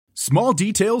Small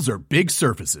details are big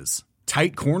surfaces.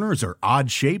 Tight corners are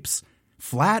odd shapes.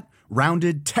 Flat,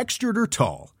 rounded, textured, or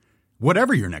tall.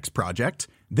 Whatever your next project,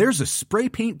 there's a spray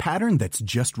paint pattern that's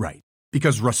just right.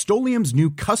 Because Rust-Oleum's new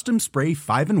Custom Spray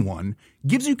 5-in-1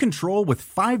 gives you control with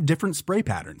 5 different spray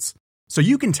patterns. So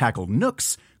you can tackle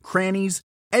nooks, crannies,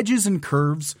 edges, and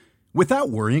curves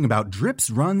without worrying about drips,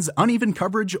 runs, uneven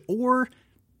coverage, or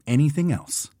anything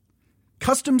else.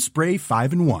 Custom Spray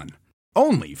 5-in-1.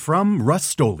 Only from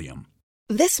Rust-Oleum.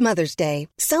 This Mother's Day,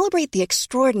 celebrate the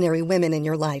extraordinary women in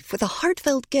your life with a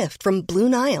heartfelt gift from Blue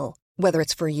Nile. Whether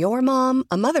it's for your mom,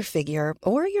 a mother figure,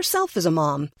 or yourself as a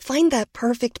mom, find that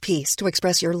perfect piece to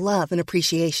express your love and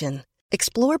appreciation.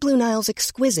 Explore Blue Nile's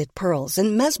exquisite pearls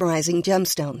and mesmerizing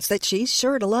gemstones that she's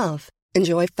sure to love.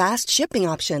 Enjoy fast shipping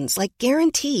options like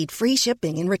guaranteed free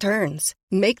shipping and returns.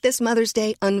 Make this Mother's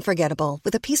Day unforgettable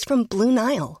with a piece from Blue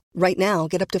Nile. Right now,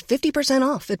 get up to 50%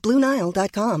 off at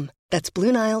BlueNile.com. That's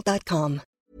BlueNile.com.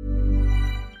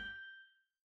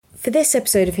 For this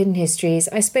episode of Hidden Histories,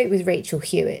 I spoke with Rachel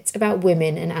Hewitt about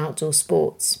women and outdoor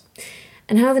sports,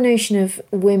 and how the notion of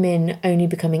women only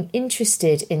becoming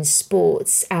interested in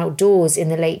sports outdoors in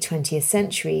the late 20th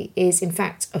century is in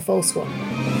fact a false one.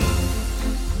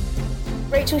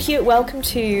 Rachel Hewitt, welcome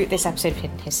to this episode of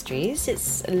Hidden Histories.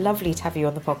 It's lovely to have you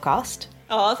on the podcast.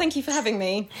 Oh, thank you for having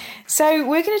me. So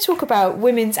we're going to talk about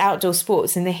women's outdoor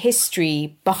sports and the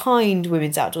history behind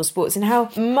women's outdoor sports, and how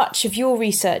much of your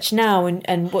research now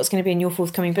and what's going to be in your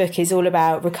forthcoming book is all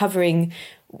about recovering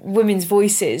women's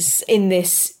voices in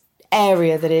this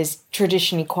area that is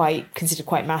traditionally considered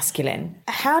quite masculine.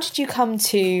 How did you come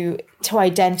to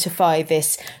identify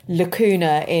this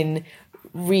lacuna in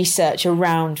research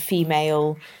around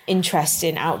female interest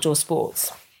in outdoor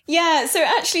sports? Yeah, so it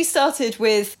actually started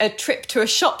with a trip to a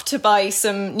shop to buy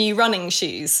some new running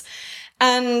shoes.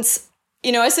 And,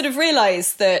 I sort of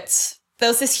realised that there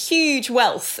was this huge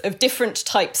wealth of different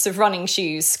types of running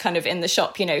shoes kind of in the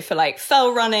shop, for like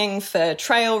fell running, for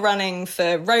trail running,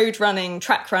 for road running,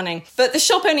 track running. But the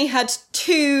shop only had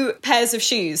 2 pairs of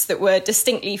shoes that were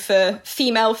distinctly for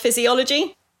female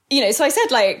physiology. So I said,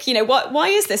 why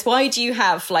is this? Why do you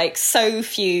have so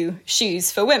few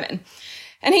shoes for women?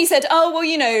 And he said,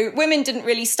 women didn't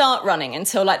really start running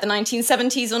until the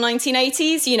 1970s or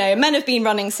 1980s. Men have been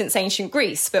running since ancient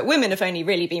Greece, but women have only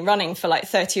really been running for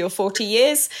 30 or 40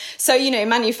 years. So,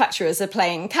 manufacturers are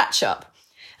playing catch up.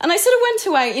 And I sort of went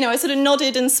away, I sort of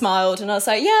nodded and smiled and I was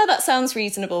like, yeah, that sounds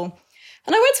reasonable.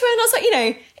 And I went to her and I was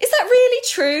like, is that really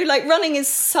true? Running is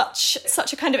such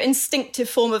a kind of instinctive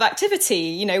form of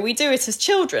activity. We do it as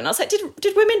children. I was like,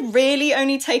 did women really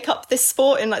only take up this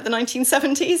sport in the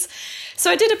 1970s? So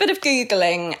I did a bit of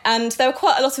Googling and there were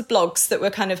quite a lot of blogs that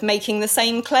were kind of making the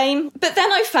same claim. But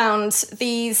then I found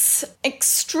these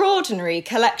extraordinary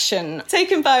collection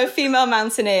taken by a female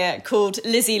mountaineer called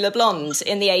Lizzie LeBlond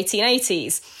in the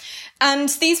 1880s. And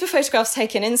these were photographs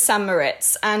taken in St.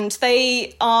 Moritz, and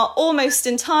they are almost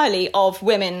entirely of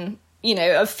women,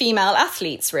 of female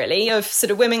athletes, really, of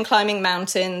sort of women climbing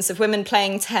mountains, of women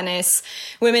playing tennis,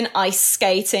 women ice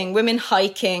skating, women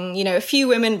hiking, a few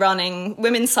women running,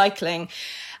 women cycling.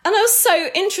 And I was so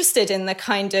interested in the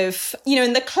kind of,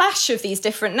 in the clash of these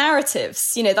different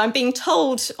narratives, that I'm being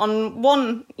told on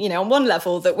one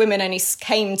level that women only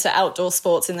came to outdoor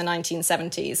sports in the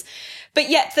 1970s. But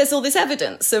yet there's all this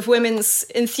evidence of women's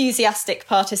enthusiastic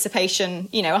participation,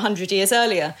 100 years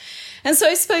earlier. And so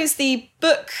I suppose the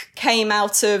book came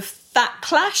out of that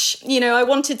clash. I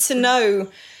wanted to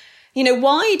know,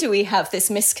 why do we have this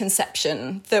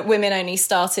misconception that women only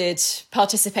started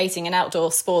participating in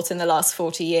outdoor sport in the last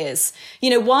 40 years?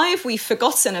 Why have we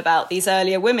forgotten about these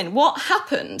earlier women? What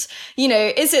happened?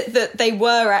 Is it that they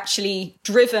were actually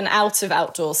driven out of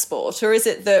outdoor sport, or is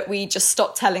it that we just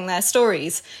stopped telling their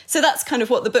stories? So that's kind of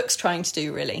what the book's trying to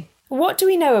do, really. What do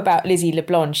we know about Lizzie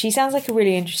LeBlond? She sounds like a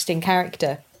really interesting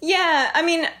character. Yeah,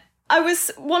 I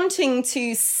was wanting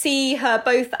to see her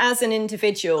both as an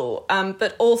individual,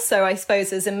 but also, I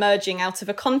suppose, as emerging out of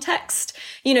a context.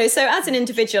 So as an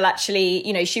individual,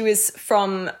 actually, she was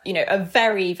from, a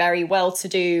very, very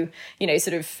well-to-do,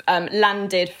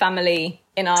 landed family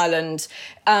in Ireland,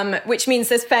 which means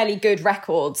there's fairly good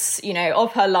records,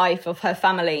 of her life, of her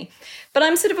family. But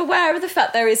I'm sort of aware of the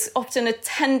fact there is often a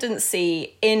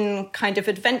tendency in kind of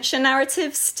adventure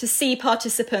narratives to see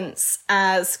participants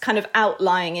as kind of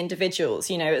outlying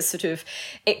individuals, as sort of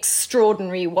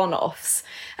extraordinary one-offs.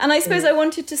 And I suppose I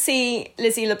wanted to see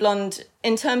Lizzie LeBlond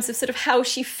in terms of sort of how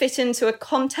she fit into a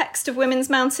context of women's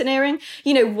mountaineering.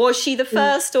 Was she the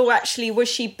first, or actually was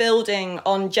she building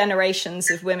on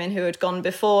generations of women who had gone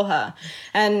before her?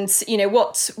 And,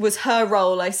 what was her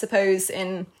role, I suppose,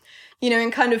 in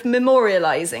in kind of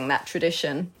memorializing that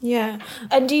tradition. Yeah.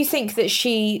 And do you think that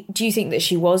she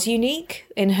was unique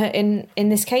in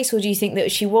this case, or do you think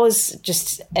that she was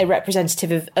just a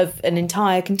representative of an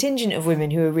entire contingent of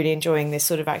women who are really enjoying this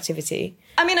sort of activity?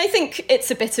 I mean, I think it's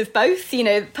a bit of both.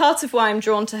 Part of why I'm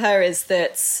drawn to her is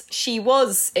that she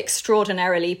was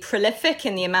extraordinarily prolific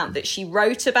in the amount that she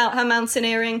wrote about her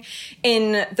mountaineering,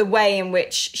 in the way in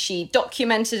which she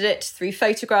documented it through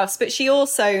photographs. But she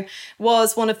also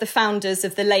was one of the founders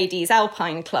of the Ladies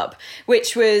Alpine Club,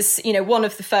 which was, one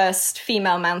of the first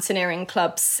female mountaineering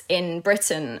clubs in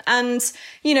Britain. And,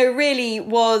 really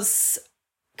was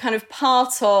kind of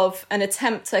part of an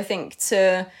attempt, I think,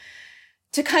 to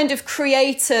kind of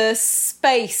create a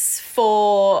space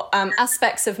for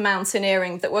aspects of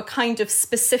mountaineering that were kind of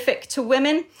specific to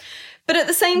women. But at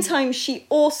the same time, she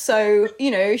also,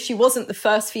 she wasn't the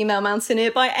first female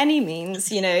mountaineer by any means.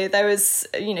 There was,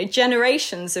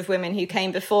 generations of women who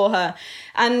came before her.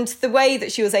 And the way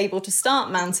that she was able to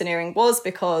start mountaineering was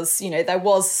because, there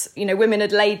was, women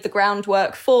had laid the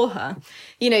groundwork for her.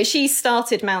 She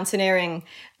started mountaineering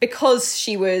because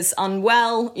she was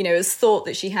unwell. It was thought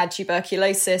that she had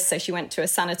tuberculosis, so she went to a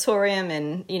sanatorium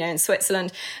in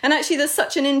Switzerland. And actually, there's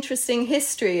such an interesting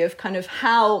history of kind of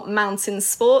how mountain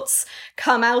sports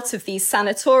come out of these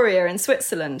sanatoria in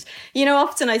Switzerland.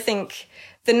 Often I think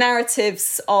the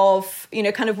narratives of,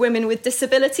 kind of women with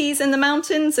disabilities in the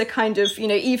mountains are kind of,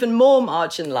 even more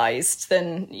marginalised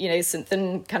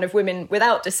than kind of women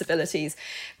without disabilities.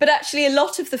 But actually, a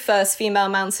lot of the first female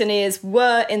mountaineers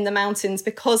were in the mountains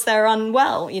because they're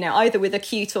unwell, either with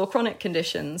acute or chronic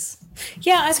conditions.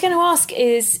 Yeah, I was going to ask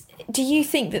do you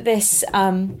think that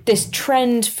this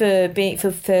trend for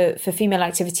female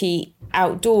activity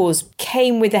outdoors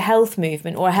came with a health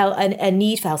movement or a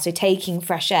need for health, so taking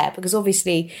fresh air? Because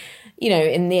obviously,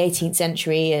 in the 18th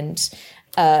century and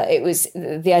it was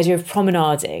the idea of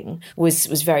promenading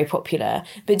was very popular.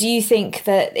 But do you think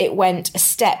that it went a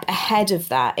step ahead of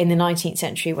that in the 19th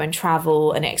century when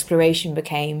travel and exploration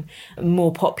became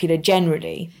more popular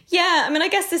generally? Yeah, I mean, I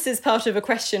guess this is part of a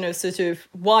question of sort of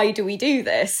why do we do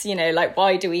this?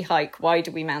 Why do we hike? Why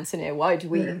do we mountaineer? Why do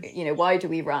we, why do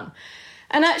we run?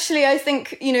 And actually, I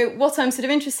think, what I'm sort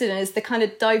of interested in is the kind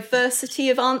of diversity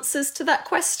of answers to that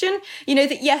question.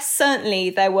 That yes,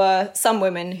 certainly there were some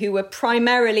women who were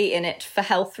primarily in it for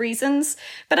health reasons,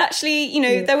 but actually,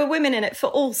 there were women in it for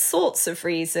all sorts of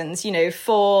reasons,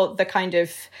 for the kind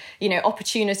of,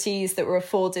 opportunities that were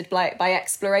afforded by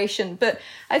exploration. But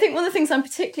I think one of the things I'm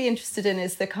particularly interested in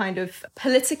is the kind of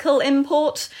political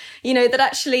import, that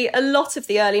actually a lot of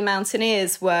the early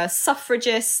mountaineers were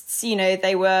suffragists,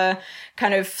 they were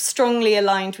kind of strongly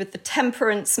aligned with the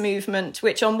temperance movement,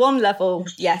 which on one level,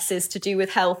 yes, is to do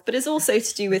with health, but is also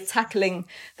to do with tackling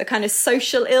the kind of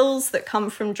social ills that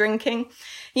come from drinking.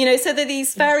 So there are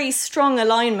these very strong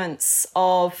alignments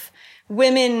of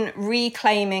women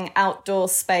reclaiming outdoor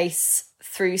space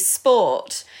through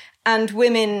sport and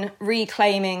women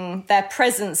reclaiming their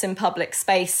presence in public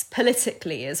space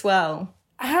politically as well.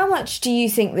 How much do you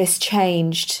think this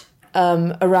changed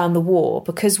around the war?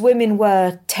 Because women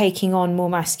were taking on more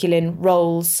masculine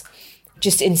roles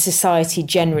just in society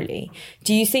generally.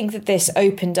 Do you think that this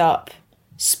opened up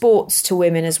sports to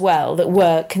women as well that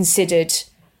were considered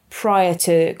prior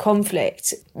to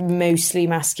conflict mostly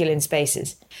masculine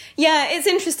spaces? Yeah, it's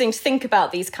interesting to think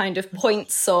about these kind of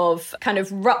points of kind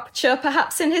of rupture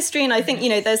perhaps in history. And I think,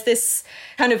 there's this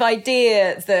kind of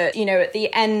idea that, at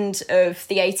the end of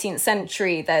the 18th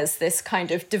century, there's this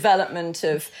kind of development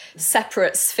of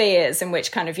separate spheres in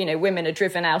which kind of, women are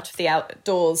driven out of the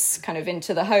outdoors kind of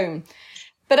into the home.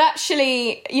 But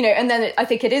actually, and then I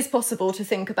think it is possible to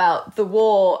think about the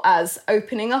war as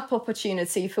opening up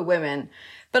opportunity for women.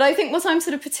 But I think what I'm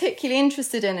sort of particularly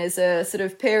interested in is a sort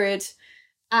of period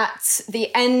at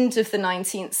the end of the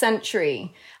 19th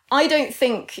century. I don't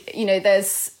think,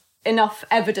 there's enough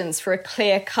evidence for a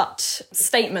clear-cut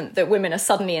statement that women are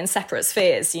suddenly in separate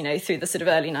spheres, through the sort of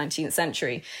early 19th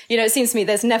century. It seems to me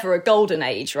there's never a golden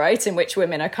age, right, in which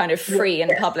women are kind of free in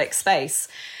public space.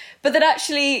 But that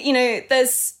actually,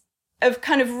 there's a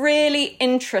kind of really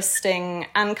interesting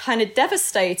and kind of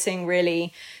devastating,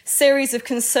 really, series of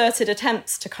concerted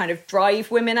attempts to kind of drive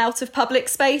women out of public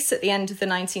space at the end of the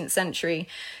 19th century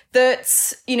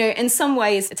that, in some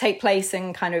ways take place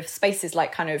in kind of spaces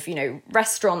like kind of,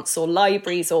 restaurants or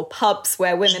libraries or pubs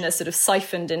where women are sort of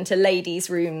siphoned into ladies'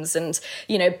 rooms and,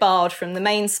 barred from the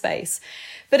main space.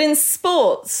 But in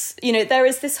sports, there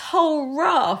is this whole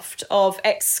raft of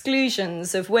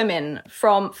exclusions of women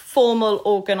from formal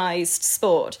organised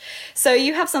sport. So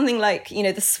you have something like,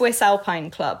 the Swiss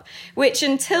Alpine Club, which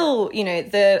until,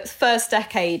 the first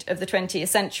decade of the 20th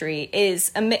century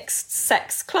is a mixed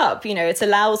sex club. It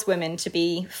allows women to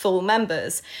be full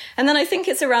members. And then I think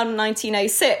it's around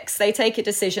 1906, they take a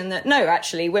decision that, no,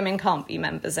 actually, women can't be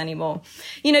members anymore.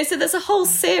 So there's a whole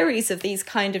series of these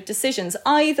kind of decisions,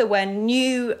 either when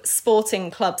new sporting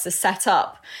clubs are set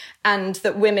up and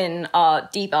that women are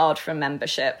debarred from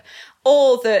membership,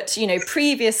 or that,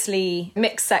 previously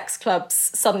mixed sex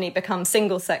clubs suddenly become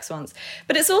single sex ones.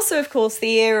 But it's also, of course,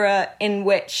 the era in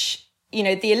which,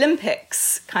 the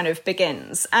Olympics kind of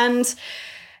begins. And,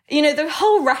 the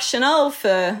whole rationale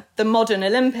for the modern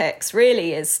Olympics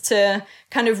really is to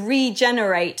kind of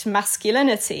regenerate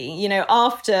masculinity,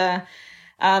 after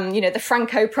the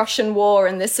Franco-Prussian War,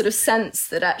 and this sort of sense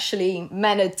that actually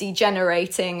men are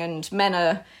degenerating and men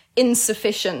are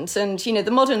insufficient. And,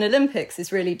 the modern Olympics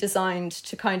is really designed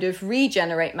to kind of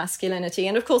regenerate masculinity.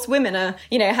 And of course, women are,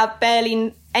 have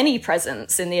barely any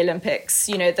presence in the Olympics.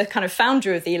 The kind of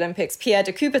founder of the Olympics, Pierre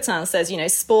de Coubertin,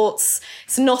 says, sports,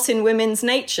 it's not in women's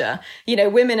nature.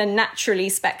 Women are naturally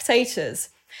spectators.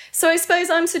 So I suppose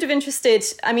I'm sort of interested.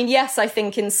 I mean, yes, I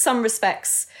think in some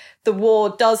respects, the war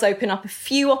does open up a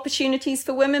few opportunities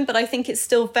for women, but I think it's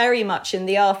still very much in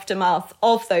the aftermath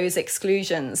of those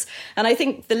exclusions. And I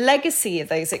think the legacy of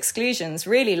those exclusions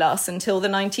really lasts until the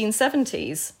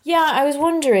 1970s. Yeah, I was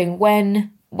wondering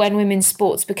when women's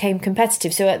sports became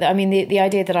competitive. So, I mean, the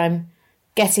idea that I'm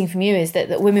getting from you is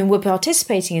that women were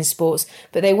participating in sports,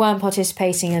 but they weren't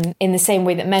participating in the same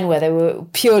way that men were. They were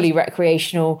purely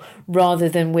recreational rather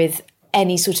than with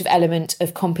any sort of element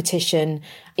of competition,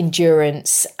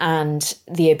 endurance, and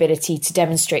the ability to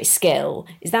demonstrate skill.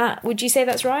 Would you say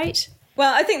that's right?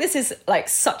 Well, I think this is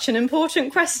such an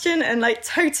important question and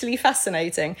totally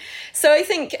fascinating. So I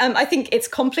think it's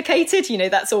complicated.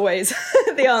 That's always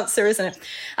the answer, isn't it?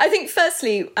 I think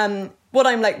firstly, what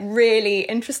I'm really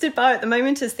interested by at the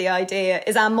moment is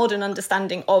our modern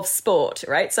understanding of sport,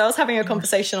 right? So I was having a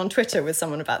conversation on Twitter with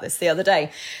someone about this the other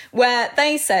day, where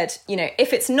they said,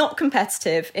 if it's not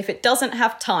competitive, if it doesn't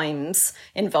have times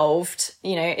involved,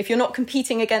 if you're not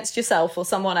competing against yourself or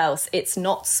someone else, it's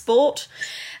not sport.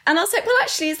 And I was like, well,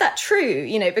 actually, is that true?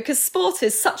 Because sport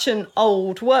is such an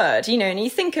old word, and you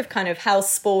think of kind of how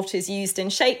sport is used in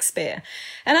Shakespeare.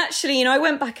 And actually, I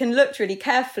went back and looked really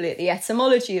carefully at the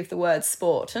etymology of the word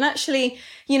sport. And actually,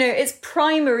 its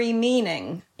primary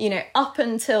meaning, up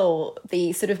until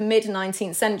the sort of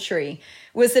mid-19th century,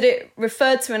 was that it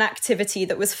referred to an activity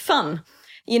that was fun.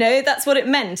 That's what it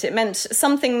meant. It meant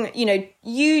something,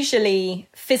 usually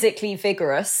physically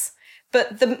vigorous.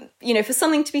 But for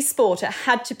something to be sport, it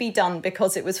had to be done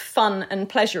because it was fun and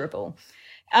pleasurable.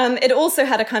 It also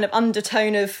had a kind of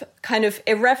undertone of kind of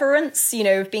irreverence,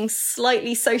 of being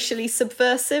slightly socially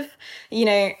subversive,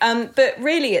 but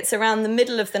really it's around the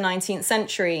middle of the 19th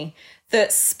century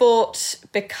that sport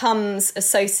becomes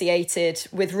associated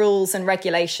with rules and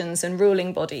regulations and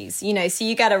ruling bodies. So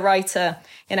you get a writer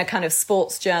in a kind of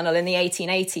sports journal in the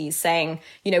 1880s saying,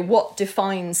 what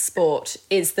defines sport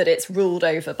is that it's ruled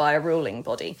over by a ruling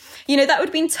body. That would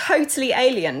have been totally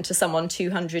alien to someone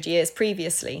 200 years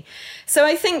previously. So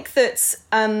I think that,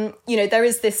 there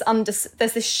is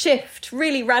there's this shift,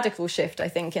 really radical shift, I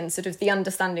think, in sort of the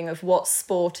understanding of what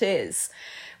sport is,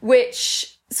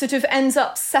 which sort of ends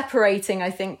up separating, I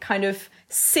think, kind of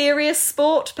serious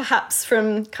sport, perhaps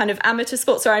from kind of amateur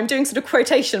sport. Sorry, I'm doing sort of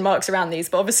quotation marks around these,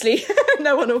 but obviously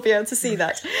no one will be able to see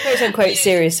that. Quote unquote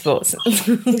serious sports.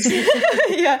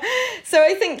 Yeah. So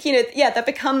I think, there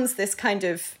becomes this kind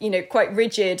of, quite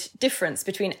rigid difference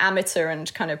between amateur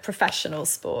and kind of professional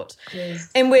sport,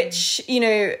 in which,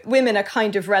 women are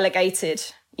kind of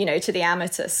relegated to the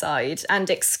amateur side and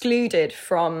excluded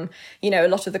from, a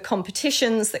lot of the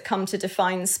competitions that come to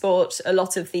define sport, a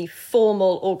lot of the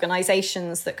formal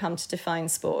organisations that come to define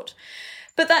sport.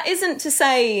 But that isn't to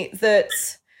say that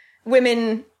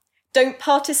women don't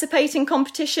participate in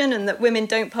competition and that women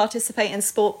don't participate in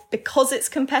sport because it's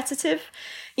competitive.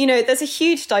 There's a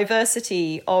huge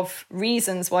diversity of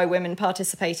reasons why women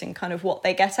participate in kind of what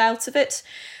they get out of it.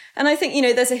 And I think,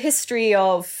 there's a history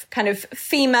of kind of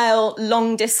female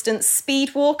long-distance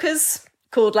speed walkers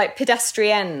called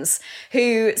pedestriennes,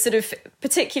 who sort of,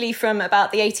 particularly from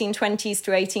about the 1820s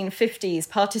to 1850s,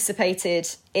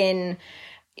 participated in,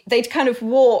 they'd kind of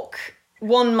walk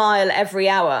 1 mile every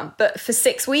hour, but for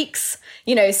 6 weeks,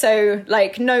 so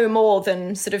no more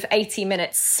than sort of 80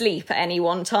 minutes sleep at any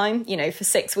one time, for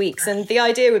 6 weeks. And the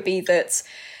idea would be that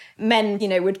men,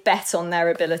 would bet on their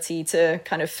ability to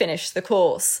kind of finish the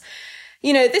course.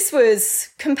 This was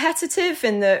competitive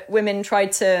in that women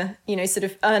tried to, sort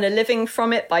of earn a living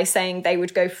from it by saying they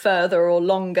would go further or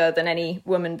longer than any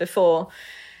woman before.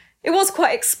 It was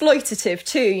quite exploitative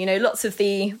too. Lots of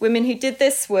the women who did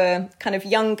this were kind of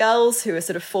young girls who were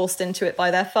sort of forced into it by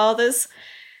their fathers.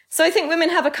 So I think women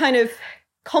have a kind of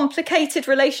complicated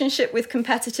relationship with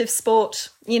competitive sport,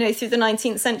 through the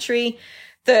 19th century,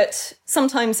 that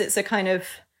sometimes it's a kind of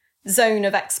zone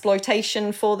of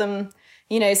exploitation for them.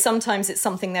 Sometimes it's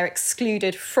something they're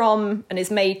excluded from and is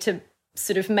made to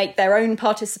sort of make their own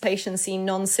participation seem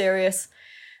non-serious.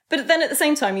 But then at the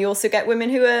same time, you also get women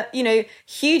who are,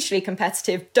 hugely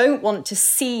competitive, don't want to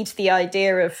cede the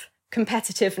idea of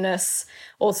competitiveness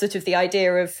or sort of the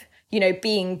idea of,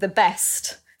 being the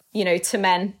best, to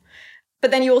men.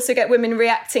 But then you also get women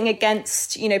reacting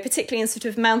against, particularly in sort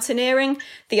of mountaineering,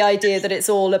 the idea that it's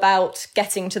all about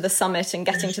getting to the summit and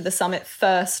getting to the summit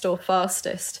first or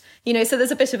fastest. So there's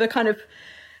a bit of a kind of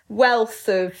wealth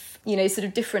of, sort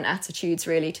of different attitudes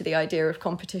really to the idea of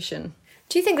competition.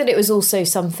 Do you think that it was also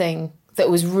something that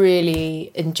was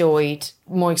really enjoyed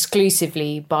more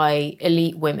exclusively by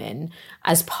elite women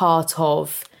as part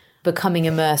of becoming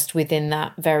immersed within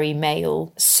that very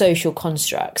male social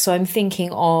construct? So I'm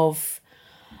thinking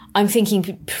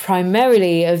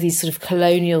primarily of these sort of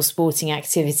colonial sporting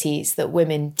activities that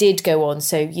women did go on.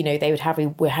 So, they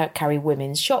would carry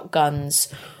women's shotguns,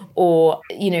 or,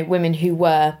 women who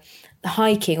were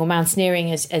hiking or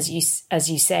mountaineering, as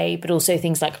you say, but also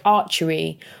things like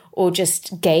archery or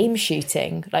just game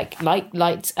shooting, like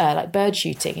bird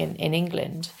shooting in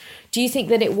England. Do you think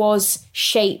that it was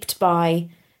shaped by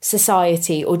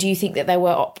society, or do you think that there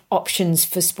were options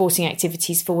for sporting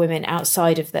activities for women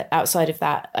outside of that,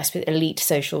 I suppose, elite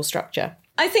social structure?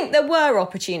 I think there were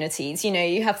opportunities.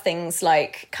 You have things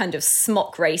like kind of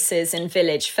smock races in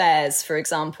village fairs, for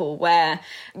example, where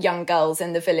young girls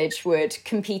in the village would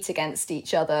compete against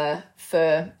each other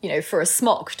for a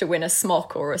smock, to win a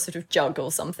smock or a sort of jug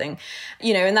or something,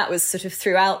 and that was sort of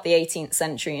throughout the 18th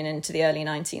century and into the early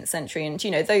 19th century. And,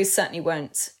 those certainly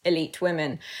weren't elite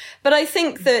women. But I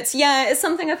think that, it's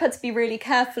something I've had to be really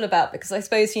careful about, because I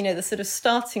suppose, the sort of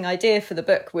starting idea for the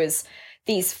book was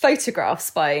these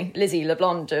photographs by Lizzie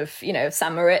LeBlond of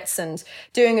St. Moritz, and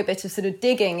doing a bit of sort of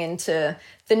digging into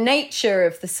the nature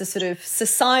of the sort of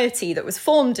society that was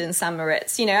formed in St.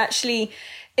 Moritz. Actually,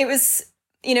 it was,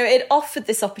 it offered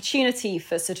this opportunity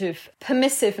for sort of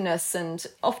permissiveness and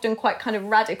often quite kind of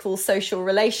radical social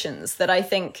relations that I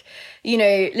think,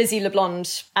 Lizzie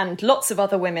LeBlond and lots of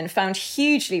other women found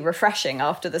hugely refreshing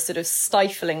after the sort of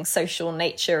stifling social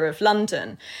nature of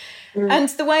London. And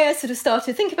the way I sort of started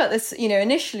to think about this,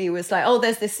 initially was like,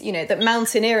 there's this, that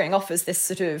mountaineering offers this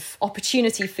sort of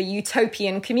opportunity for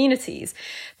utopian communities.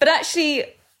 But actually,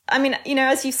 I mean,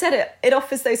 as you said, it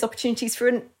offers those opportunities for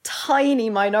a tiny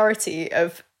minority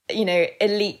of,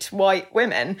 elite white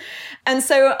women. And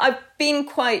so I've been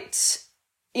quite,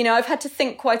 I've had to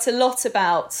think quite a lot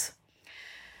about,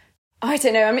 I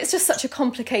don't know, it's just such a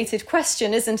complicated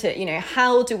question, isn't it?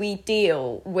 How do we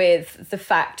deal with the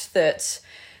fact that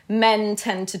men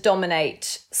tend to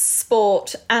dominate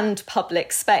sport and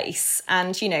public space?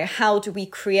 And, how do we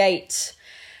create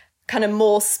kind of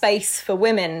more space for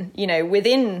women,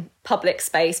 within public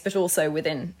space, but also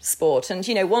within sport? And,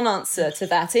 one answer to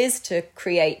that is to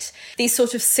create these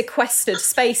sort of sequestered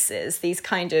spaces, these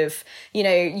kind of,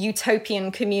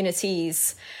 utopian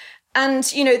communities. And,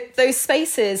 those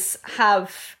spaces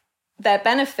have their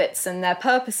benefits and their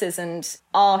purposes and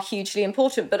are hugely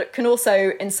important, but it can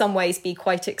also in some ways be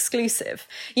quite exclusive,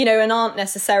 and aren't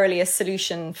necessarily a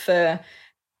solution for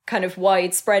kind of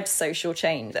widespread social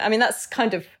change. That's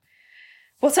kind of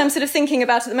what I'm sort of thinking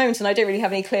about at the moment, and I don't really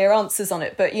have any clear answers on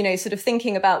it, but, sort of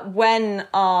thinking about when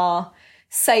are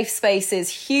safe spaces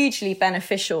hugely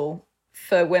beneficial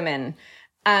for women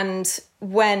and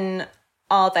when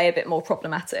are they a bit more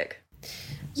problematic?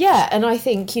 Yeah, and I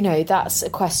think, that's a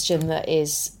question that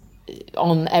is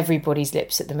on everybody's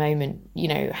lips at the moment.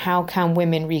 How can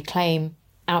women reclaim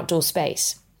outdoor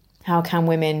space? How can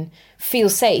women feel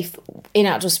safe in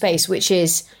outdoor space, which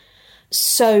is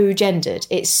so gendered,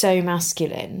 it's so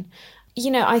masculine?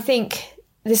 I think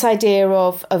this idea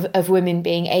of women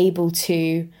being able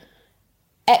to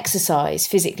exercise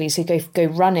physically, so go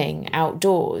running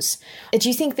outdoors, do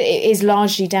you think that it is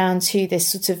largely down to this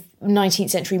sort of 19th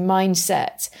century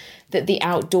mindset that the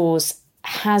outdoors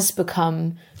has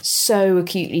become so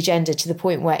acutely gendered to the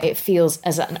point where it feels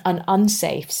as an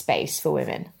unsafe space for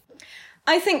women?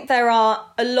 I think there are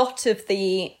a lot of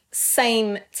the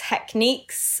same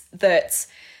techniques that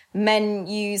men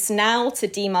use now to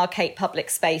demarcate public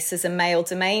space as a male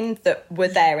domain that were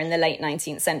there in the late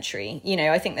 19th century. You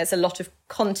know, I think there's a lot of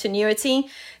continuity.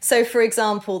 So, for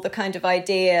example, the kind of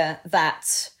idea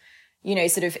that, you know,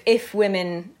 sort of if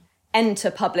women enter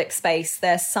public space,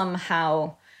 they're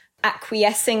somehow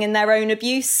acquiescing in their own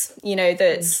abuse, you know,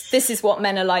 that this is what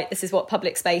men are like, this is what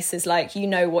public space is like, you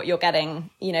know what you're getting,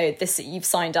 you know, this, you've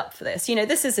signed up for this. You know,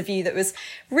 this is a view that was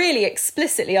really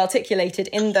explicitly articulated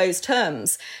in those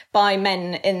terms by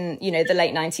men in, you know, the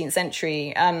late 19th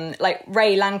century, like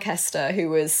Ray Lancaster, who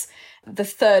was the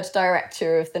third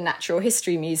director of the Natural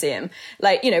History Museum,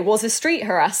 like, you know, was a street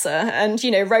harasser and, you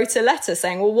know, wrote a letter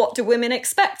saying, well, what do women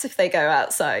expect if they go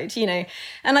outside, you know?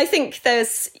 And I think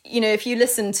there's, you know, if you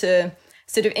listen to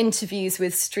sort of interviews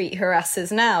with street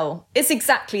harassers now, it's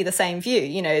exactly the same view,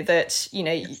 you know, that, you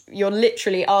know, you're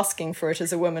literally asking for it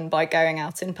as a woman by going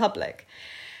out in public.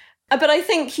 But I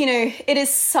think, you know, it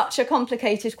is such a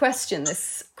complicated question,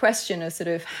 this question of sort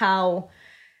of how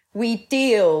we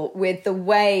deal with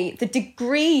the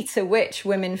degree to which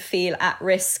women feel at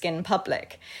risk in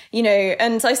public, you know,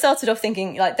 and I started off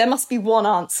thinking like, there must be one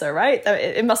answer, right?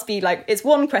 It must be like, it's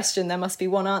one question, there must be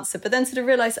one answer. But then sort of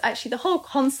realized actually the whole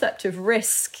concept of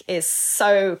risk is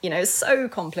so, you know, so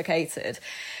complicated.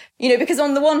 You know, because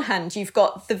on the one hand, you've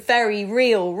got the very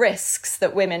real risks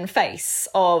that women face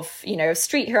of, you know,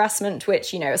 street harassment,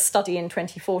 which, you know, a study in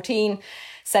 2014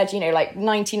 said, you know, like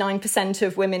 99%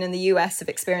 of women in the US have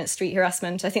experienced street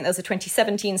harassment. I think there was a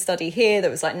 2017 study here that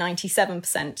was like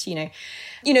 97%, you know.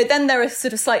 You know, then there are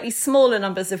sort of slightly smaller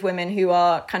numbers of women who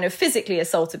are kind of physically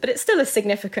assaulted, but it's still a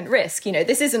significant risk. You know,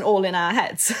 this isn't all in our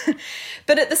heads.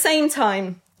 But at the same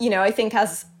time, you know, I think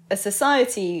as a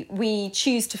society, we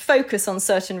choose to focus on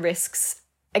certain risks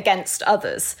against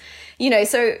others. You know,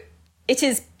 so it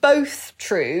is both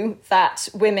true that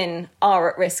women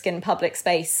are at risk in public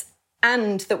space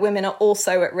and that women are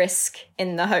also at risk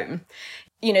in the home.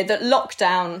 You know, that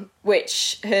lockdown,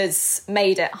 which has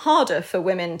made it harder for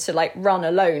women to like run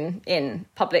alone in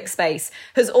public space,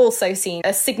 has also seen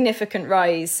a significant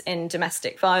rise in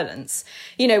domestic violence.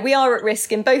 You know, we are at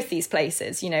risk in both these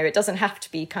places. You know, it doesn't have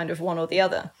to be kind of one or the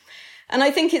other. And I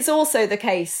think it's also the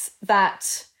case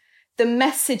that the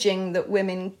messaging that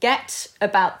women get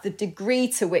about the degree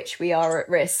to which we are at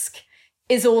risk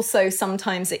is also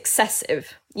sometimes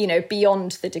excessive, you know,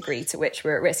 beyond the degree to which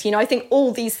we're at risk. You know, I think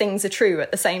all these things are true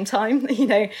at the same time, you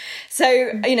know. So,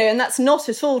 you know, and that's not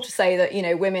at all to say that, you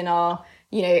know, women are,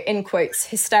 you know, in quotes,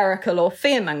 hysterical or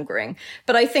fear-mongering.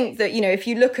 But I think that, you know, if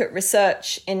you look at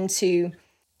research into,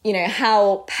 you know,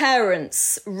 how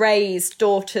parents raise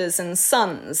daughters and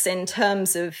sons in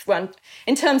terms of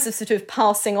sort of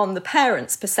passing on the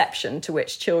parents' perception to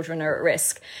which children are at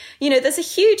risk, you know, there's a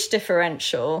huge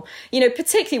differential. You know,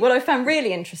 particularly what I found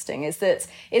really interesting is that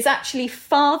it's actually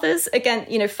fathers, again,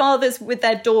 you know, fathers with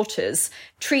their daughters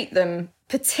treat them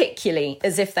particularly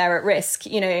as if they're at risk.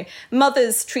 You know,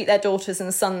 mothers treat their daughters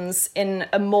and sons in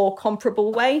a more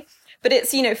comparable way. But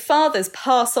it's, you know, fathers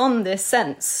pass on this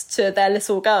sense to their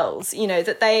little girls, you know,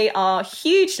 that they are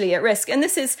hugely at risk. And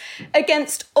this is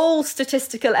against all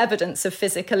statistical evidence of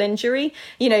physical injury.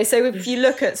 You know, so if you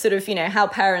look at sort of, you know, how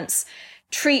parents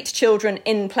treat children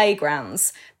in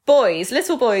playgrounds,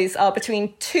 little boys are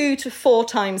between 2 to 4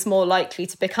 times more likely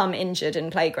to become injured in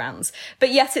playgrounds.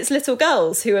 But yet it's little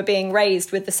girls who are being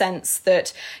raised with the sense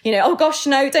that, you know, oh gosh,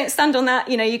 no, don't stand on that.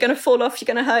 You know, you're going to fall off,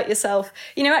 you're going to hurt yourself.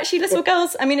 You know, actually little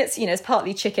girls, I mean, it's, you know, it's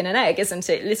partly chicken and egg, isn't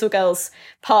it? Little girls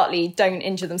partly don't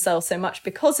injure themselves so much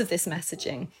because of this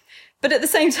messaging. But at the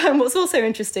same time, what's also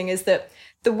interesting is that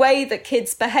the way that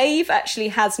kids behave actually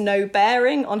has no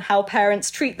bearing on how parents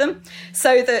treat them.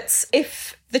 So that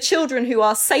if the children who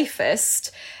are safest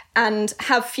and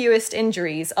have fewest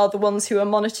injuries are the ones who are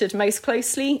monitored most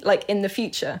closely, like in the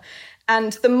future.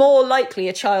 And the more likely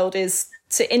a child is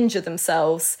to injure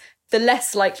themselves, the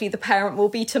less likely the parent will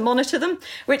be to monitor them,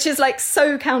 which is like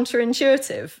so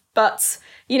counterintuitive. But,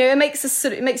 you know, it makes you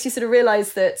sort of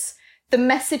realize that the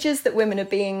messages that women are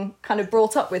being kind of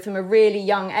brought up with from a really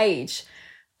young age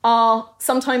are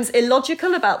sometimes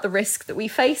illogical about the risk that we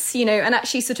face, you know, and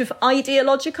actually sort of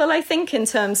ideological, I think, in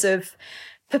terms of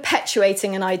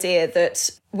perpetuating an idea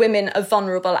that women are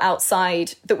vulnerable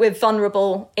outside, that we're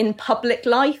vulnerable in public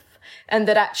life, and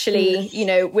that actually, you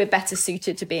know, we're better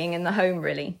suited to being in the home,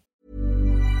 really.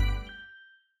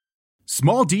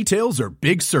 Small details are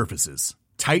big surfaces.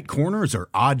 Tight corners are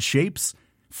odd shapes.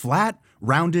 Flat,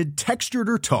 rounded, textured,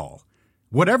 or tall.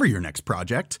 Whatever your next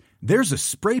project, there's a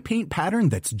spray paint pattern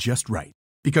that's just right.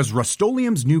 Because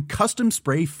Rust-Oleum's new Custom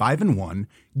Spray 5-in-1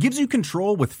 gives you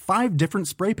control with 5 different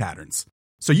spray patterns.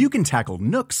 So you can tackle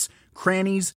nooks,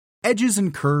 crannies, edges,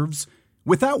 and curves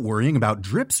without worrying about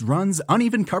drips, runs,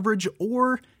 uneven coverage,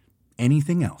 or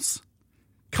anything else.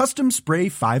 Custom Spray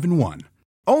 5-in-1,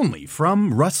 only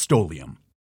from Rust-Oleum.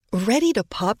 Ready to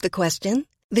pop the question?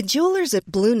 The jewelers at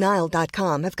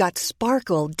BlueNile.com have got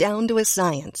sparkle down to a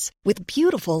science with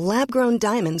beautiful lab-grown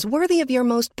diamonds worthy of your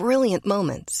most brilliant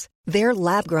moments. Their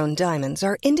lab-grown diamonds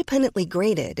are independently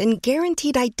graded and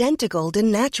guaranteed identical to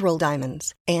natural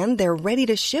diamonds, and they're ready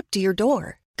to ship to your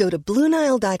door. Go to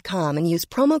BlueNile.com and use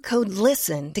promo code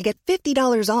LISTEN to get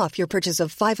 $50 off your purchase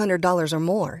of $500 or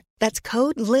more. That's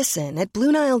code LISTEN at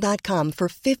BlueNile.com for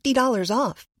 $50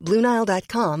 off.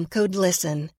 BlueNile.com, code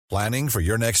LISTEN. Planning for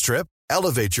your next trip?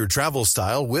 Elevate your travel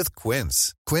style with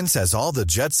Quince. Quince has all the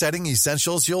jet-setting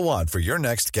essentials you'll want for your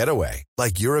next getaway,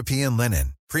 like European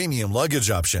linen, premium luggage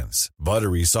options,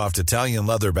 buttery soft Italian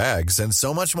leather bags, and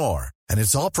so much more. And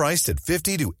it's all priced at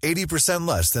 50 to 80%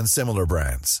 less than similar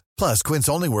brands. Plus, Quince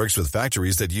only works with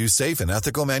factories that use safe and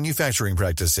ethical manufacturing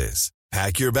practices.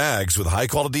 Pack your bags with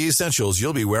high-quality essentials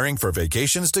you'll be wearing for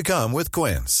vacations to come with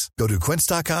Quince. Go to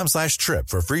quince.com/trip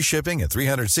for free shipping and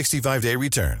 365-day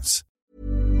returns.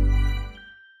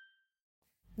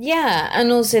 Yeah,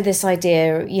 and also this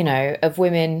idea, of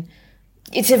women.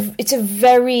 It's a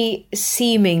very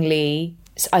seemingly,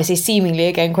 I say seemingly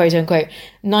again, quote unquote,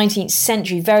 19th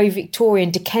century, very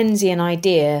Victorian, Dickensian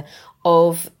idea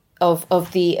of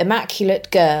the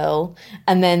immaculate girl,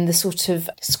 and then the sort of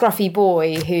scruffy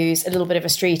boy who's a little bit of a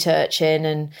street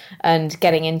urchin and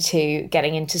getting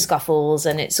into scuffles,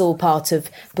 and it's all part of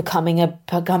becoming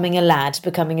a lad,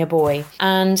 becoming a boy.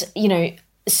 And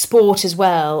sport as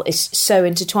well is so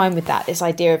intertwined with that. This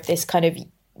idea of this kind of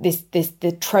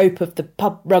the trope of the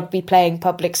rugby playing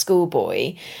public school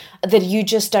boy that you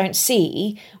just don't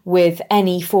see with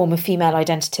any form of female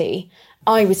identity.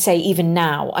 I would say even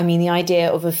now, the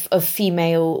idea of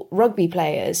female rugby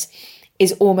players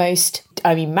is almost,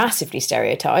 massively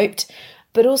stereotyped,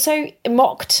 but also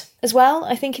mocked as well.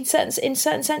 I think in certain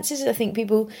senses, I think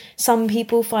some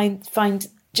people find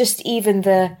just even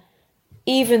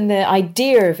the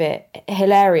idea of it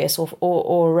hilarious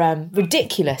or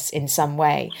ridiculous in some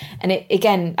way. And it,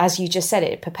 again, as you just said,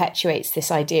 it perpetuates this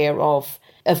idea of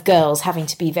girls having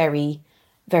to be very,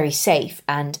 very safe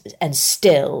and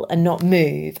still and not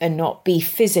move and not be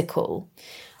physical.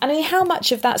 And how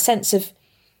much of that sense of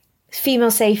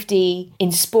female safety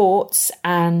in sports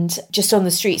and just on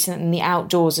the streets and in the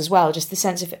outdoors as well, just the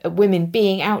sense of women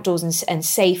being outdoors and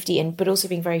safety, but also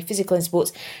being very physical in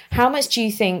sports, how much do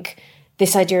you think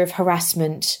this idea of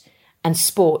harassment and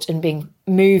sport and being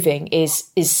moving is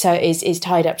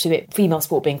tied up to it, female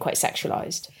sport being quite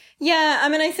sexualized? Yeah,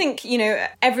 I think,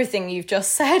 everything you've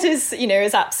just said is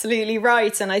absolutely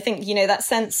right. And I think, that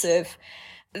sense of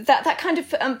that kind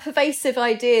of pervasive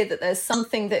idea that there's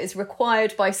something that is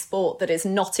required by sport that is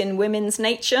not in women's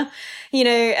nature,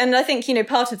 and I think,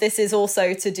 part of this is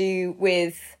also to do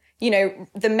with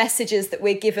the messages that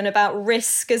we're given about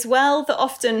risk as well, that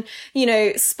often,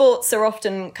 sports are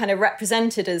often kind of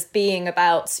represented as being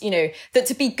about, that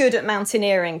to be good at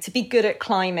mountaineering, to be good at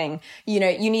climbing, you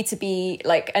need to be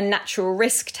like a natural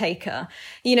risk taker,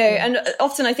 and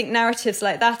often I think narratives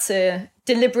like that are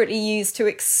deliberately used to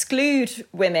exclude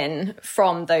women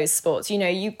from those sports.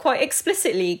 You quite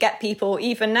explicitly get people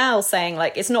even now saying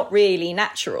like it's not really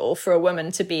natural for a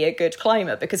woman to be a good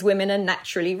climber because women are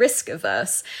naturally risk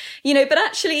averse, but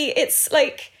actually it's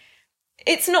like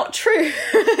it's not true,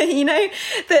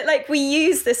 that like we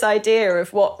use this idea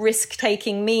of what risk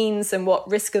taking means and what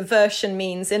risk aversion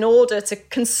means in order to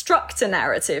construct a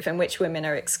narrative in which women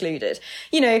are excluded.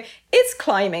 Is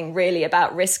climbing really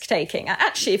about risk taking?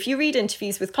 Actually, if you read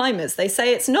interviews with climbers, they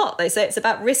say it's not. They say it's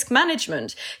about risk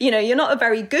management. You're not a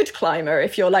very good climber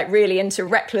if you're like really into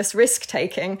reckless risk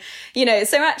taking.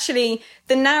 So actually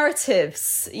the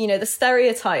narratives, the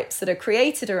stereotypes that are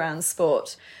created around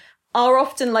sport are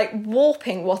often like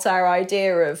warping what our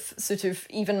idea of sort of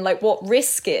even like what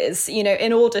risk is,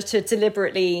 in order to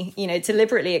deliberately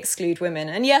exclude women.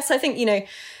 And yes, I think,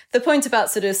 the point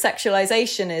about sort of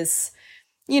sexualization is,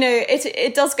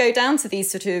 it does go down to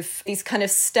these kind of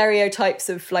stereotypes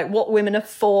of like what women are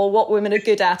for, what women are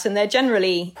good at. And they're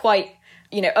generally quite,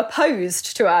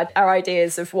 opposed to our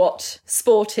ideas of what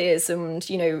sport is and,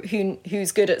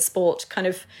 who's good at sport kind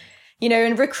of,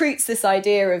 and recruits this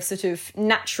idea of sort of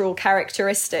natural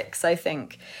characteristics, I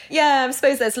think. Yeah, I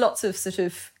suppose there's lots of sort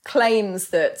of claims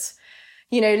that,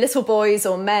 little boys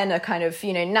or men are kind of,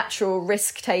 natural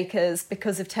risk takers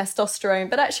because of testosterone.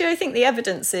 But actually, I think the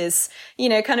evidence is,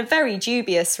 kind of very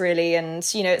dubious, really. And,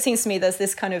 it seems to me there's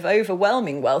this kind of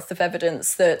overwhelming wealth of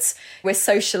evidence that we're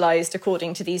socialized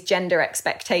according to these gender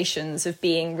expectations of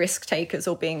being risk takers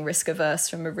or being risk averse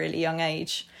from a really young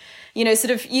age.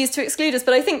 sort of used to exclude us.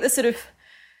 But I think the sort of,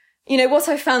 what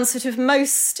I found sort of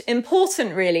most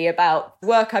important really about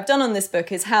work I've done on this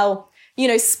book is how,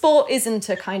 sport isn't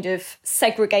a kind of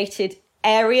segregated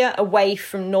area away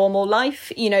from normal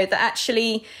life, that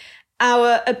actually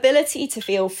our ability to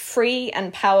feel free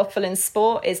and powerful in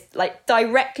sport is like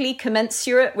directly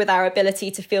commensurate with our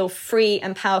ability to feel free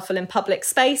and powerful in public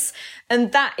space.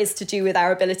 And that is to do with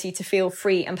our ability to feel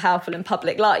free and powerful in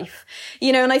public life.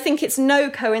 And I think it's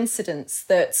no coincidence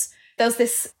that there's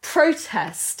this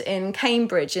protest in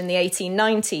Cambridge in the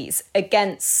 1890s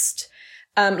against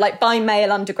by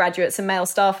male undergraduates and male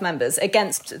staff members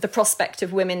against the prospect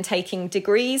of women taking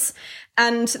degrees.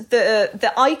 And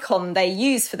the icon they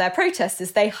used for their protest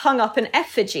is they hung up an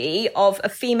effigy of a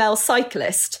female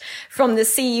cyclist from the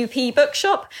CUP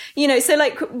bookshop. So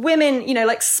like women,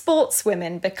 like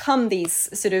sportswomen become these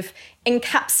sort of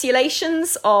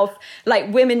encapsulations of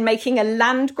like women making a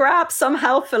land grab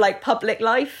somehow for like public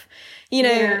life.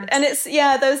 And it's,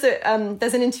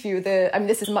 there's an interview with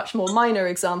this is a much more minor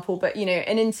example, but,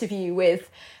 an interview with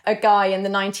a guy in the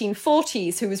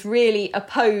 1940s who was really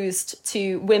opposed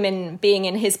to women being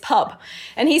in his pub.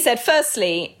 And he said,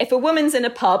 firstly, if a woman's in a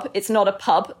pub, it's not a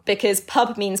pub because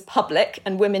pub means public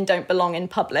and women don't belong in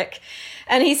public.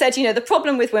 And he said, the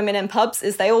problem with women in pubs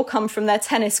is they all come from their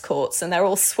tennis courts and they're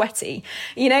all sweaty,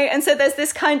 and so there's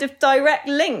this kind of direct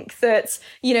link that,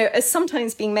 is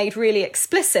sometimes being made really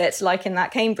explicit, like in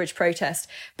that Cambridge protest,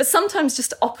 but sometimes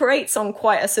just operates on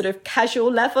quite a sort of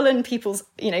casual level in people's,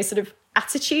 sort of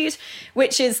attitude,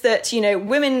 which is that,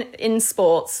 women in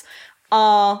sports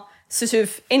are sort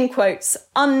of, in quotes,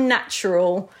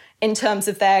 unnatural in terms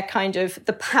of their kind of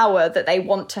the power that they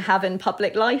want to have in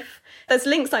public life. There's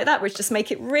links like that which just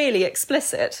make it really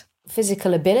explicit.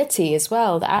 Physical ability as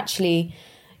well, that actually,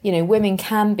 women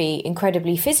can be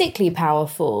incredibly physically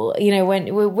powerful.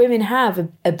 When women have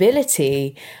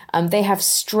ability, they have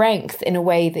strength in a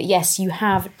way that, yes, you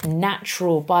have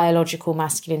natural biological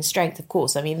masculine strength, of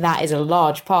course. I mean, that is a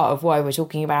large part of why we're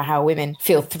talking about how women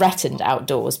feel threatened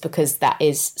outdoors, because that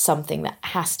is something that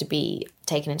has to be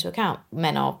taken into account.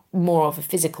 Men are more of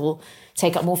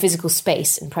take up more physical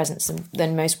space and presence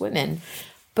than most women.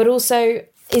 But also,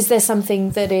 is there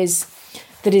something that is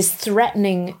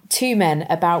threatening to men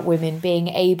about women being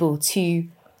able to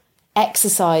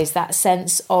exercise that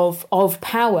sense of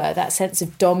power, that sense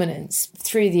of dominance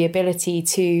through the ability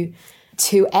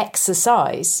to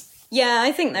exercise? Yeah,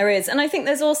 I think there is. And I think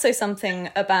there's also something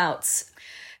about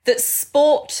that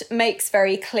sport makes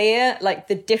very clear, like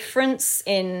the difference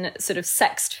in sort of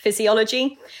sexed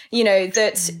physiology,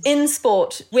 that in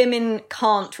sport, women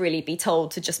can't really be told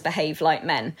to just behave like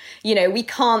men. We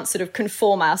can't sort of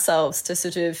conform ourselves to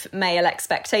sort of male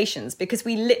expectations because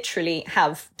we literally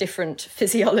have different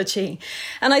physiology.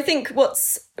 And I think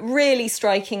what's really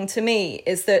striking to me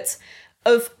is that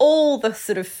of all the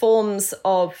sort of forms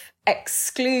of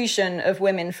exclusion of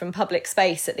women from public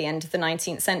space at the end of the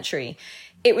 19th century,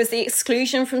 it was the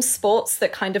exclusion from sports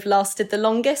that kind of lasted the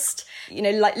longest.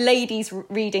 Like ladies'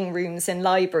 reading rooms in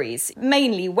libraries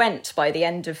mainly went by the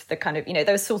end of the kind of, there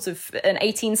was sort of an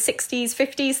 1860s,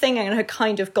 50s thing and had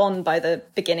kind of gone by the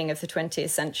beginning of the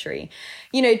 20th century.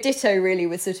 Ditto really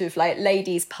was sort of like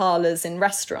ladies' parlours in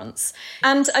restaurants.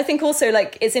 And I think also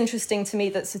like it's interesting to me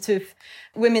that sort of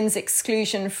women's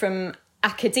exclusion from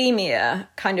academia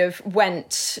kind of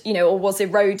went, or was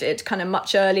eroded kind of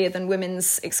much earlier than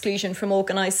women's exclusion from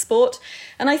organised sport.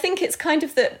 And I think it's kind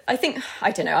of that, I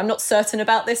don't know, I'm not certain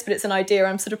about this, but it's an idea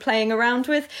I'm sort of playing around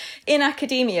with. In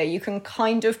academia, you can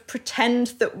kind of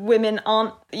pretend that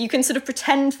you can sort of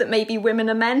pretend that maybe women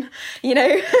are men,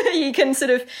 you can sort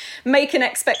of make an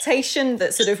expectation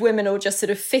that sort of women will just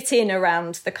sort of fit in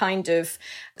around the kind of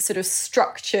sort of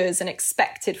structures and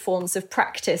expected forms of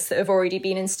practice that have already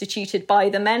been instituted by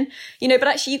the men, but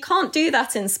actually you can't do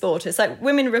that in sport. It's like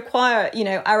women require,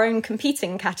 our own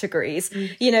competing categories.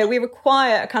 We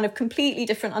require a kind of completely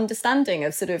different understanding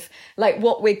of sort of like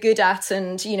what we're good at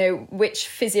and, which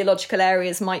physiological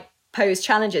areas might pose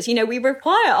challenges. We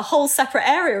require a whole separate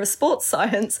area of sports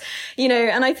science,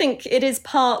 and I think it is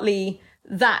partly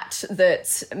that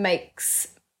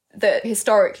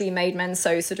historically made men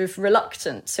so sort of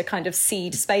reluctant to kind of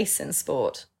cede space in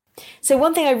sport. So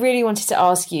one thing I really wanted to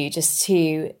ask you, just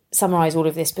to summarise all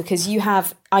of this, because you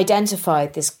have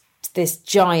identified this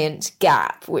giant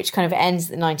gap, which kind of ends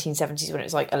in the 1970s when it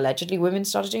was like allegedly women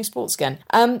started doing sports again.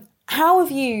 How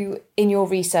have you, in your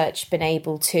research, been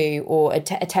able to, or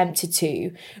attempted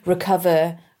to,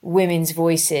 recover women's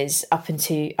voices up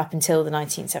until the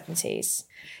 1970s?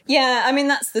 Yeah, I mean,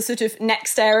 that's the sort of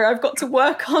next area I've got to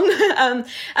work on.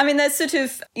 I mean, there's sort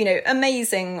of,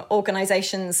 amazing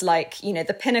organisations like,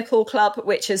 the Pinnacle Club,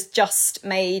 which has just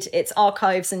made its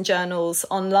archives and journals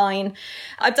online.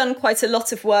 I've done quite a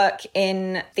lot of work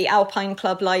in the Alpine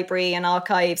Club library and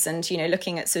archives and,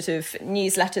 looking at sort of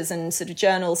newsletters and sort of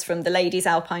journals from the Ladies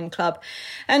Alpine Club.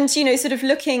 And, sort of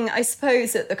looking, I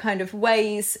suppose, at the kind of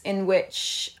ways in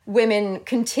which women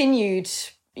continued,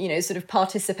 sort of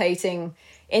participating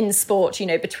in sport,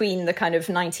 between the kind of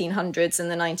 1900s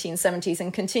and the 1970s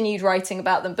and continued writing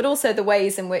about them, but also the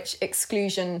ways in which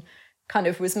exclusion kind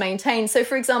of was maintained. So,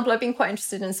 for example, I've been quite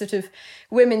interested in sort of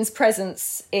women's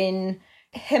presence in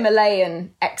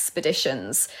Himalayan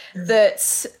expeditions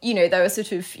that, there were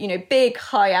sort of, big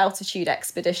high altitude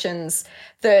expeditions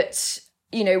that,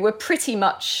 were pretty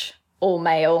much all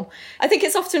male. I think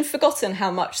it's often forgotten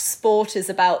how much sport is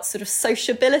about sort of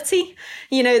sociability,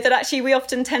 that actually we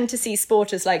often tend to see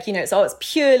sport as like, it's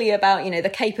purely about, the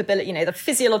capability, the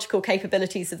physiological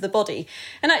capabilities of the body.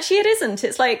 And actually it isn't.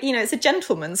 It's like, it's a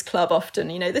gentleman's club often,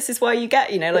 this is why you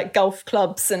get, like golf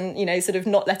clubs and, sort of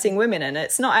not letting women in.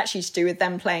 It's not actually to do with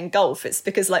them playing golf. It's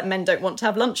because like men don't want to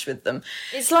have lunch with them.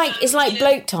 It's like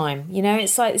bloke time,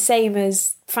 it's like the same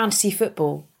as fantasy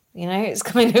football. It's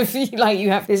kind of like you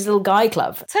have this little guy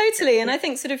club. Totally. And I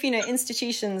think sort of,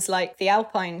 institutions like the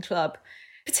Alpine Club,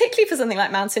 particularly for something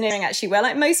like mountaineering, actually, where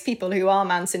like most people who are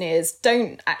mountaineers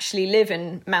don't actually live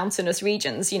in mountainous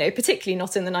regions, particularly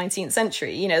not in the 19th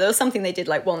century. There was something they did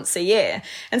like once a year.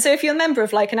 And so if you're a member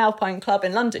of like an Alpine Club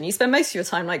in London, you spend most of your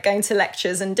time like going to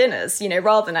lectures and dinners,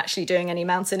 rather than actually doing any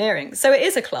mountaineering. So it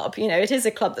is a club, it is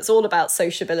a club that's all about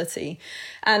sociability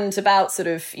and about sort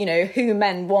of, who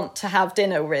men want to have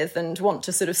dinner with and want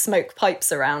to sort of smoke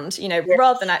pipes around,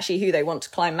 rather than actually who they want to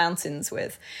climb mountains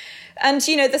with. And,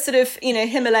 the sort of,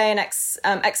 Himalayan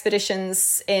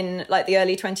expeditions in like the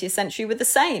early 20th century were the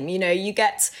same. You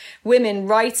get women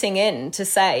writing in to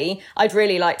say, I'd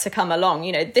really like to come along.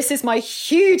 This is my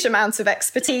huge amount of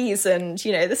expertise and,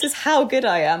 this is how good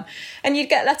I am. And you'd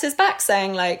get letters back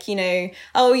saying like,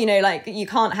 like you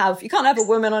can't have a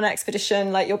woman on an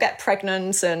expedition, like you'll get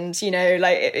pregnant and,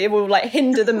 like it will like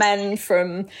hinder the men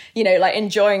from, like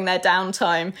enjoying their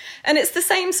downtime. And it's the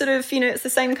same sort of, it's the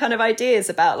same kind of ideas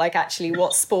about like actually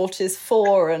what sport is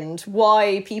for and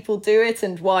why people do it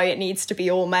and why it needs to be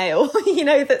all male,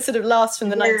 that sort of lasts from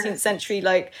the 19th century,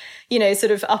 like,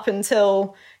 sort of up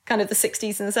until kind of the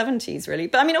 60s and 70s, really.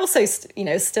 But I mean, also,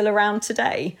 still around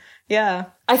today. Yeah.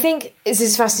 I think this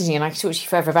is fascinating and I could talk to you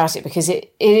forever about it because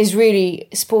it is really,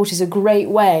 sport is a great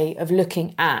way of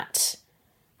looking at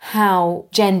how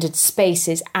gendered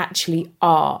spaces actually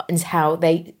are and how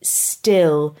they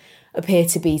still appear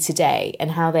to be today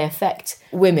and how they affect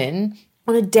women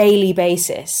on a daily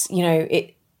basis.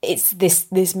 It's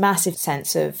this massive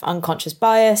sense of unconscious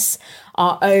bias,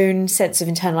 our own sense of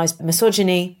internalized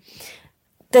misogyny.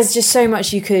 There's just so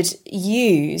much you could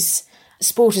use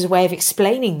sport as a way of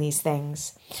explaining these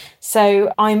things.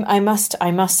 So I must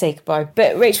say goodbye.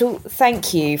 But Rachel,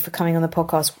 thank you for coming on the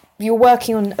podcast. You're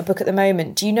working on a book at the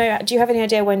moment. Do you have any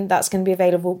idea when that's going to be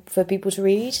available for people to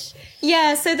read?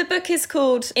 Yeah, so the book is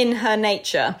called In Her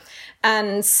Nature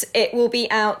and it will be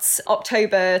out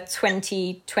October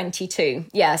 2022.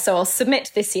 Yeah, so I'll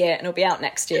submit this year and it'll be out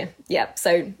next year. Yeah,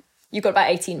 so you've got about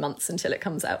 18 months until it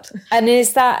comes out. And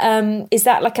is that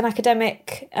like an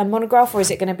academic monograph, or is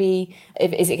it going to be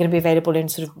available in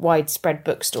sort of widespread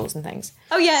bookstores and things?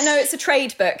 Oh yeah, no, it's a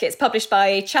trade book. It's published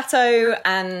by Chatto,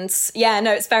 and yeah,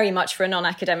 no, it's very much for a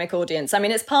non-academic audience. I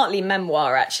mean, it's partly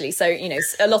memoir actually, so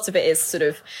a lot of it is sort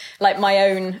of like my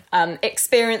own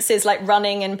experiences, like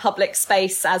running in public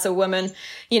space as a woman.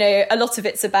 A lot of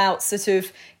it's about sort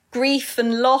of grief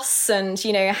and loss and,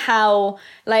 how,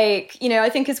 like, I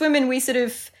think as women, we sort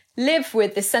of live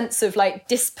with this sense of like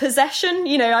dispossession,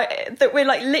 that we're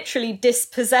like literally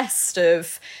dispossessed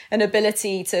of an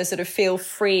ability to sort of feel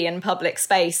free in public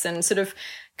space and sort of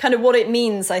kind of what it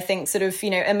means, I think, sort of,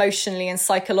 emotionally and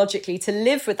psychologically to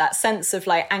live with that sense of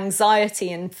like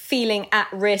anxiety and feeling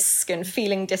at risk and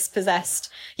feeling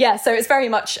dispossessed. Yeah, so it's very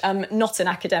much not an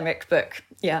academic book.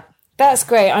 Yeah. That's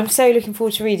great. I'm so looking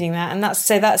forward to reading that. And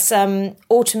that's autumn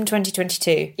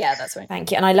 2022. Yeah, that's right. Thank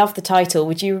you. And I love the title.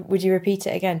 Would you repeat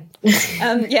it again?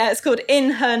 Yeah, it's called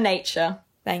In Her Nature.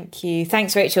 Thank you.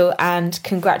 Thanks, Rachel. And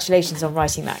congratulations on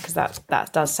writing that, because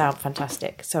that does sound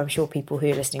fantastic. So I'm sure people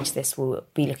who are listening to this will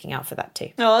be looking out for that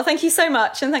too. Oh, thank you so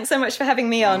much. And thanks so much for having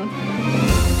me on.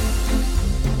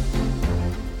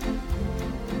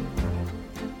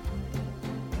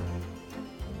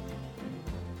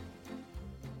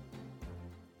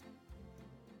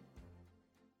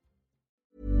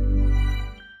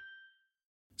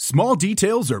 Small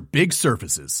details or big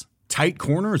surfaces, tight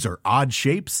corners or odd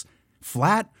shapes,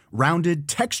 flat, rounded,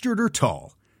 textured, or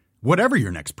tall. Whatever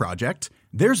your next project,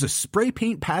 there's a spray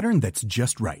paint pattern that's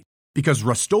just right. Because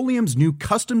Rust-Oleum's new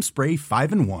Custom Spray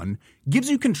 5-in-1 gives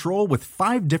you control with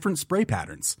 5 different spray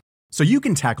patterns. So you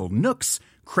can tackle nooks,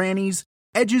 crannies,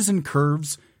 edges, and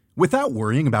curves without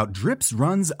worrying about drips,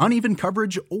 runs, uneven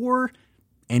coverage, or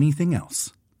anything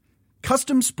else.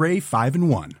 Custom Spray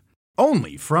 5-in-1.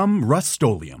 Only from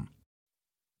Rust-Oleum.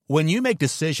 When you make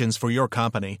decisions for your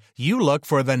company, you look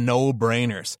for the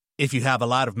no-brainers. If you have a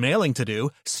lot of mailing to do,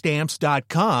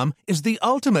 Stamps.com is the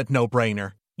ultimate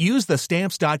no-brainer. Use the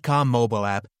Stamps.com mobile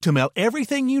app to mail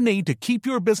everything you need to keep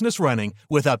your business running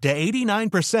with up to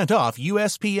 89% off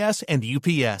USPS and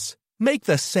UPS. Make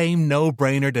the same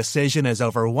no-brainer decision as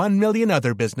over 1 million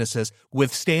other businesses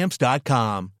with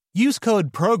Stamps.com. Use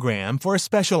code PROGRAM for a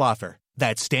special offer.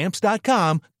 That's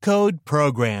Stamps.com, code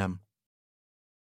PROGRAM.